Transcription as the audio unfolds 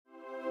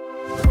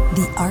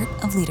the Art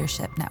of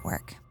Leadership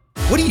Network.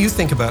 What do you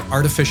think about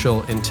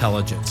artificial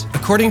intelligence?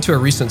 According to a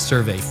recent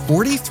survey,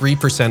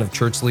 43% of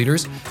church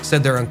leaders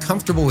said they're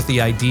uncomfortable with the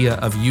idea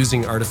of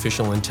using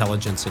artificial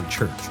intelligence in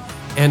church.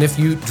 And if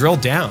you drill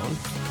down,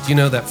 do you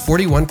know that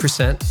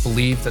 41%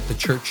 believe that the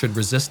church should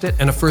resist it,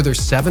 and a further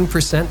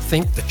 7%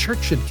 think the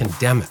church should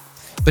condemn it?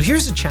 But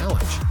here's the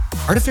challenge.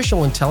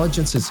 Artificial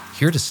intelligence is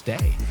here to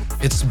stay.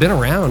 It's been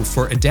around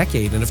for a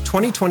decade, and if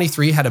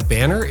 2023 had a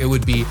banner, it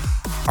would be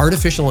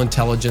Artificial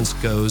Intelligence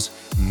Goes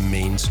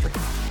Mainstream.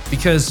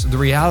 Because the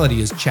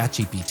reality is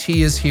ChatGPT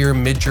is here,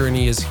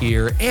 Midjourney is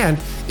here, and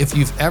if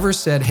you've ever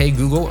said, hey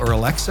Google or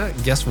Alexa,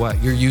 guess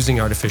what? You're using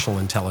artificial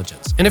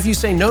intelligence. And if you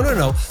say,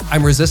 no,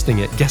 I'm resisting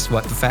it, guess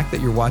what? The fact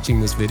that you're watching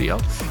this video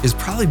is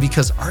probably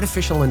because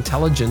artificial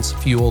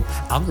intelligence-fueled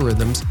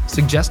algorithms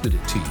suggested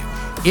it to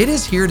you. It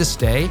is here to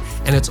stay,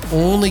 and it's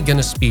only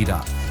gonna speed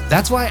up.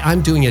 That's why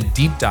I'm doing a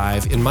deep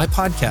dive in my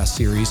podcast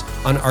series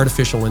on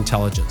artificial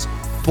intelligence.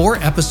 4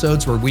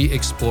 episodes where we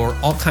explore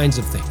all kinds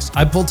of things.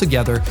 I pulled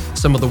together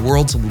some of the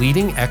world's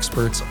leading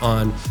experts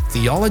on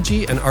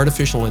theology and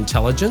artificial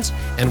intelligence,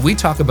 and we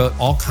talk about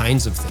all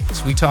kinds of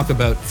things. We talk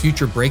about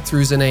future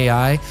breakthroughs in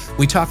AI.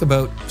 We talk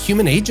about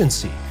human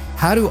agency.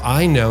 How do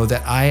I know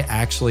that I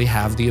actually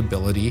have the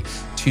ability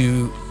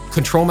to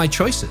control my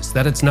choices,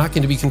 that it's not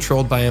going to be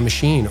controlled by a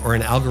machine or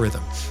an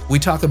algorithm? We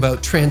talk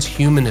about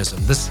transhumanism,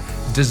 this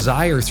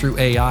desire through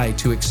AI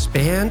to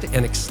expand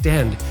and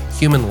extend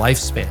human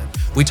lifespan.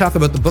 We talk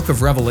about the book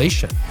of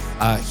Revelation,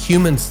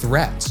 human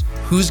threats,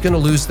 who's going to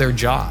lose their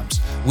jobs.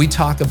 We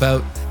talk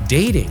about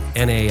dating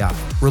and AI,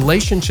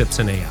 relationships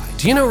and AI.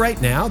 Do you know right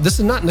now, this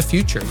is not in the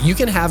future, you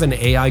can have an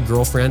AI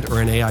girlfriend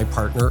or an AI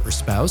partner or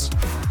spouse.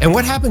 And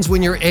what happens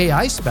when your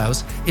AI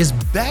spouse is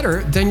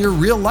better than your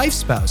real life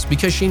spouse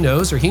because she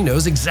knows or he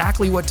knows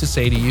exactly what to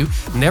say to you,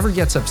 never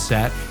gets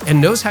upset,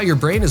 and knows how your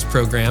brain is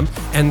programmed.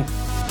 And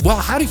well,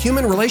 how do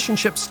human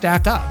relationships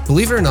stack up?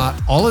 Believe it or not,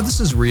 all of this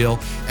is real,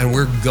 and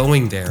we're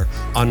going there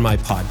on my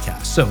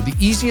podcast. So the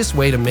easiest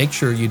way to make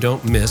sure you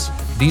don't miss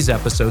these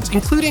episodes,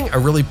 including a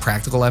really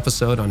practical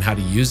episode on how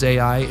to use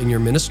AI in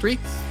your ministry,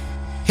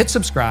 hit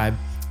subscribe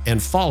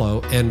and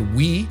follow, and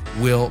we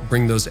will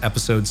bring those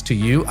episodes to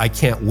you. I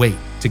can't wait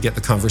to get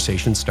the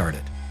conversation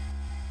started.